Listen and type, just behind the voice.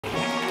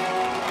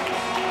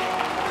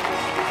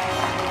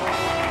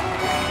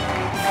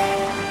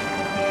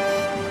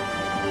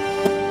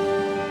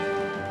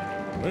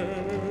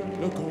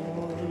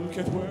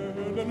het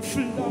wel een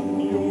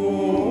flamjo.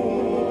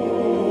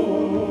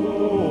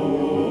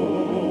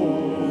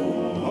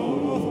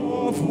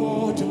 Af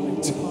wat die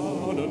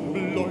tanen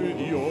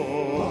bløjo.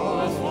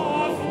 Af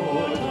wat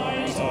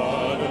die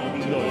tanen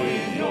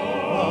bløjo.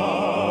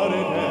 Har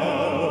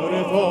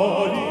det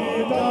var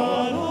die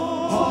dan.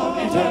 Har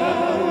det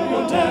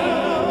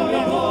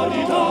var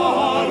die dan.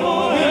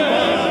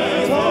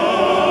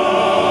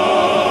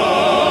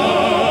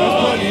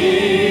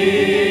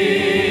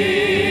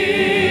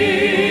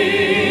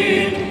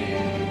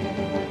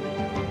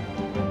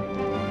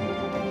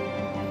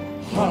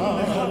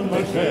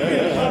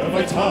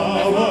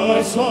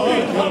 Tower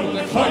soil,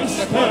 the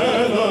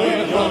Huntspeller,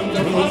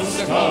 the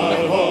Huntscar,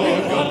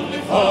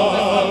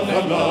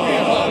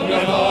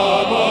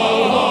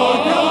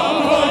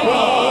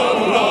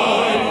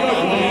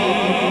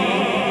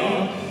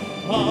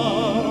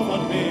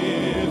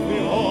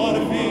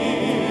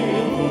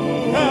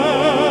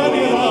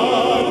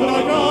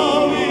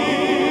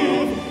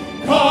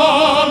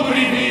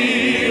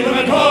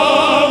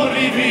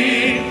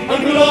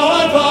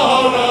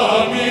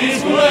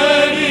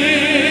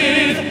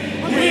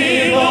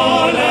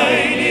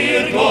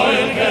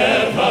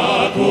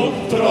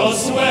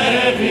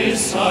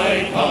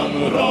 I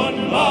can run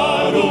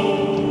maru.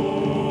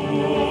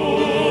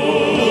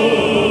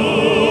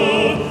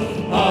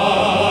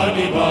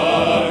 Ani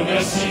banga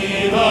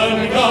sidan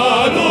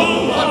galu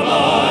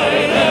amai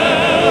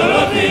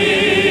erati.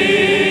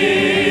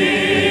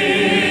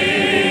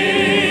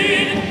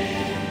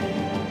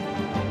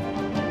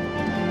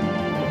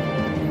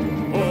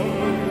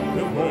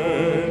 The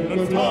wind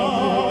and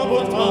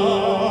flower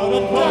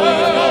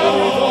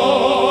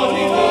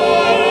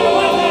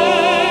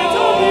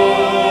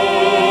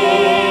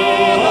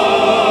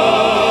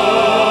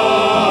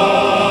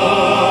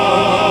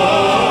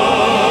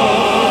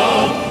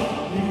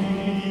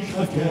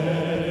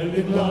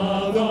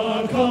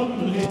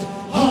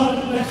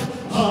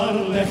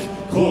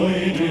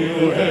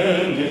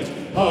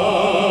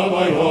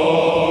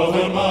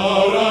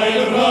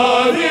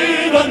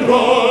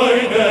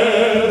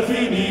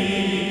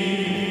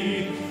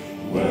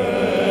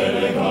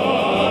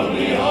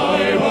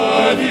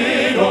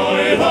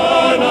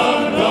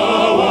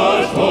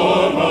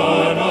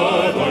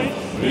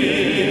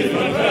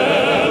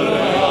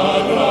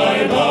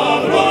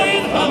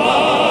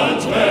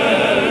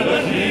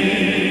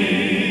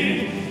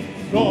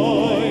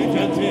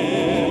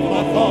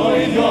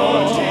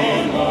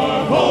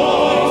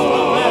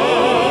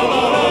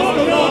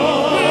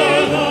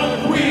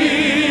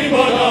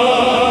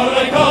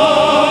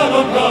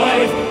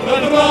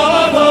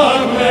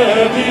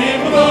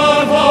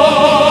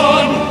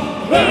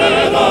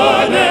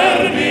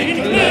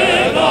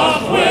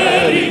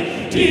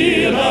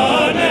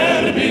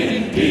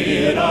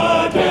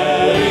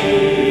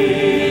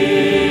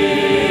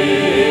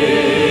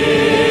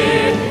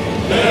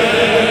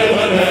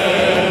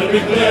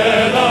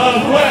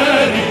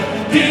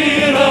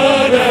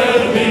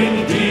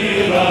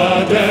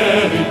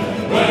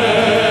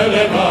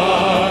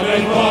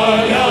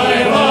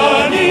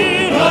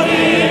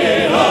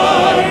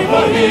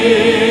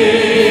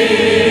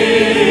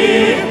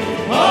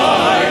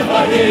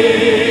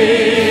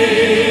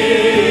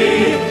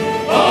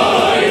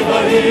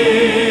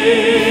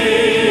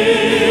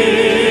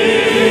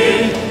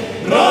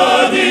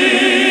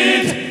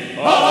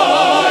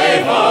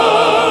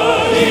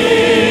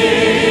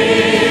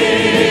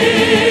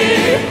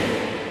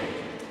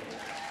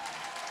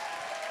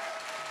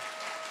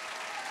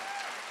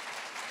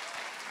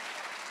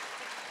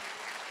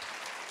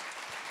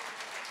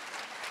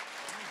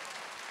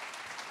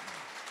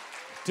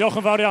Diolch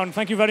yn fawr iawn.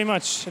 Thank you very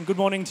much, and good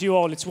morning to you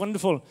all. It's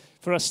wonderful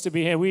for us to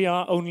be here. We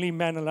are only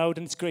Men Aloud,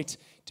 and it's great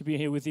to be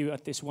here with you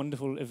at this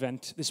wonderful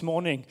event this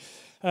morning.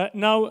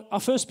 Now, our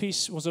first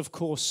piece was, of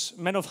course,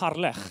 Men of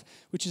Harlech,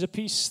 which is a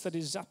piece that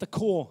is at the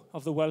core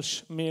of the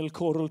Welsh male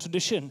choral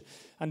tradition.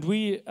 And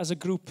we, as a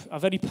group, are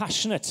very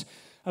passionate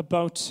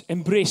about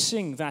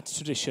embracing that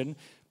tradition,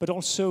 but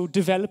also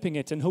developing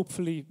it and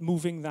hopefully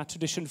moving that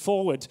tradition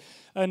forward.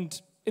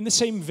 And in the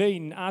same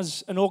vein,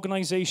 as an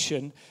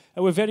organisation,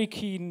 we're very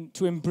keen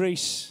to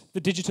embrace the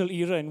digital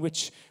era in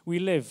which we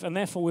live, and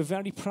therefore we're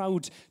very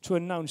proud to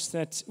announce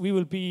that we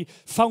will be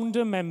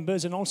founder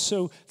members and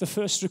also the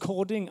first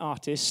recording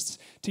artists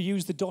to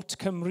use the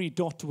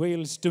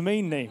 .cymru.wales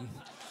domain name.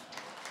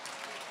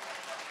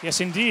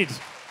 Yes, indeed.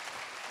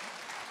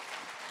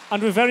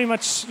 And we're very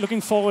much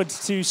looking forward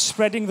to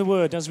spreading the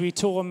word as we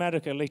tour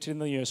America later in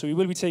the year. So we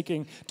will be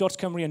taking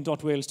 .cymru and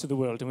 .wales to the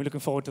world, and we're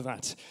looking forward to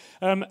that.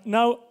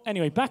 Now,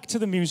 anyway, back to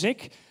the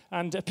music,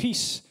 and a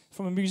piece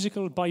from a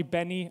musical by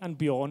Benny and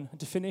Bjorn. And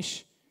to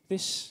finish,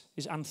 this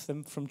is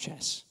Anthem from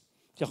Chess.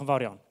 Diolch yn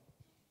fawr iawn.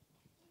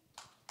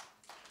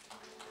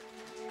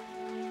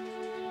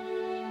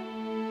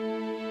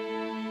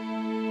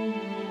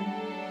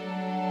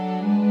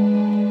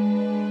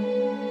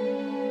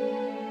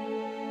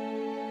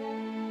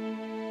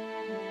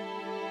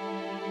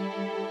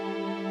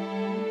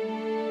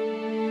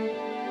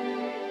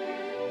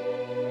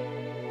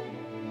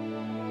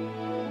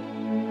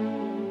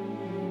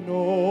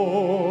 No.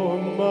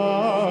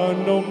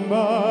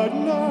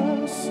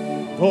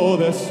 though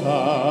the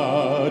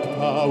sad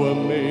power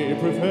may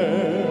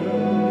prevail,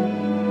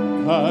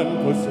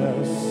 can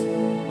possess,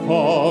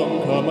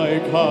 conquer my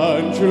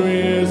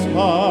country's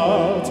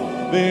heart,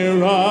 they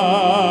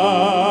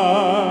rise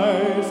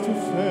to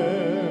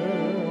fair.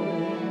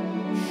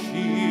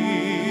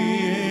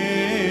 She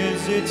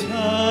is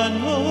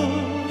eternal,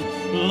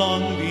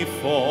 long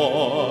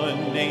before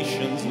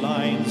nations'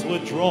 lines were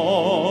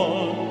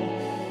drawn.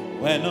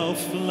 When no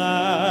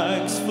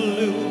flags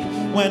flew,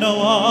 when no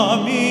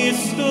army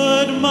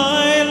stood,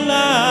 my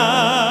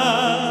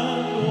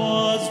land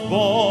was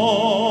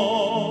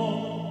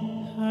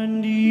born.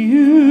 And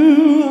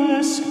you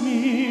ask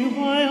me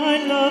why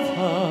I love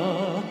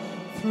her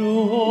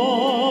through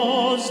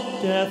wars,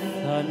 death,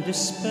 and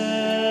despair.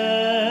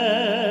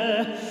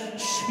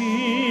 She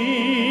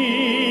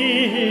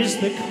is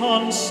the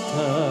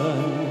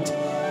constant,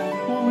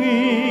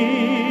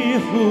 we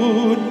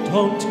who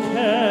don't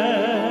care.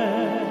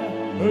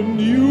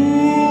 And you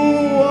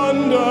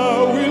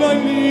wonder, will I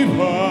leave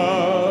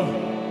her?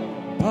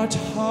 But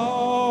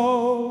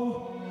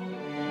how?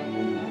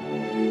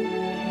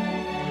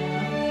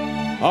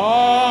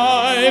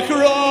 I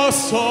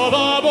cross all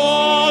the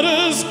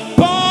borders,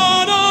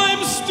 but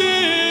I'm still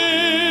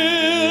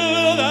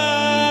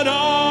that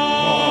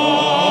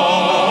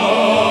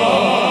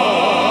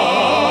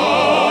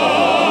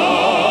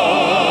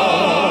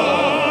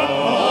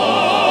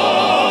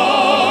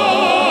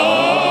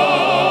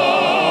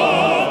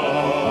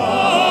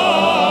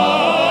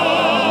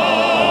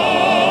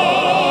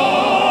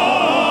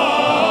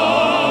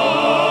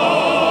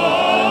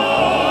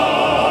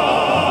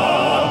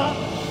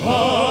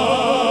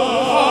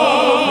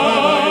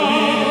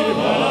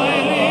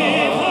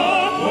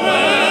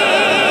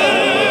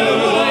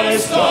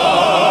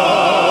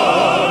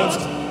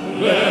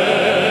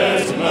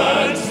Let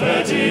man's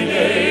petty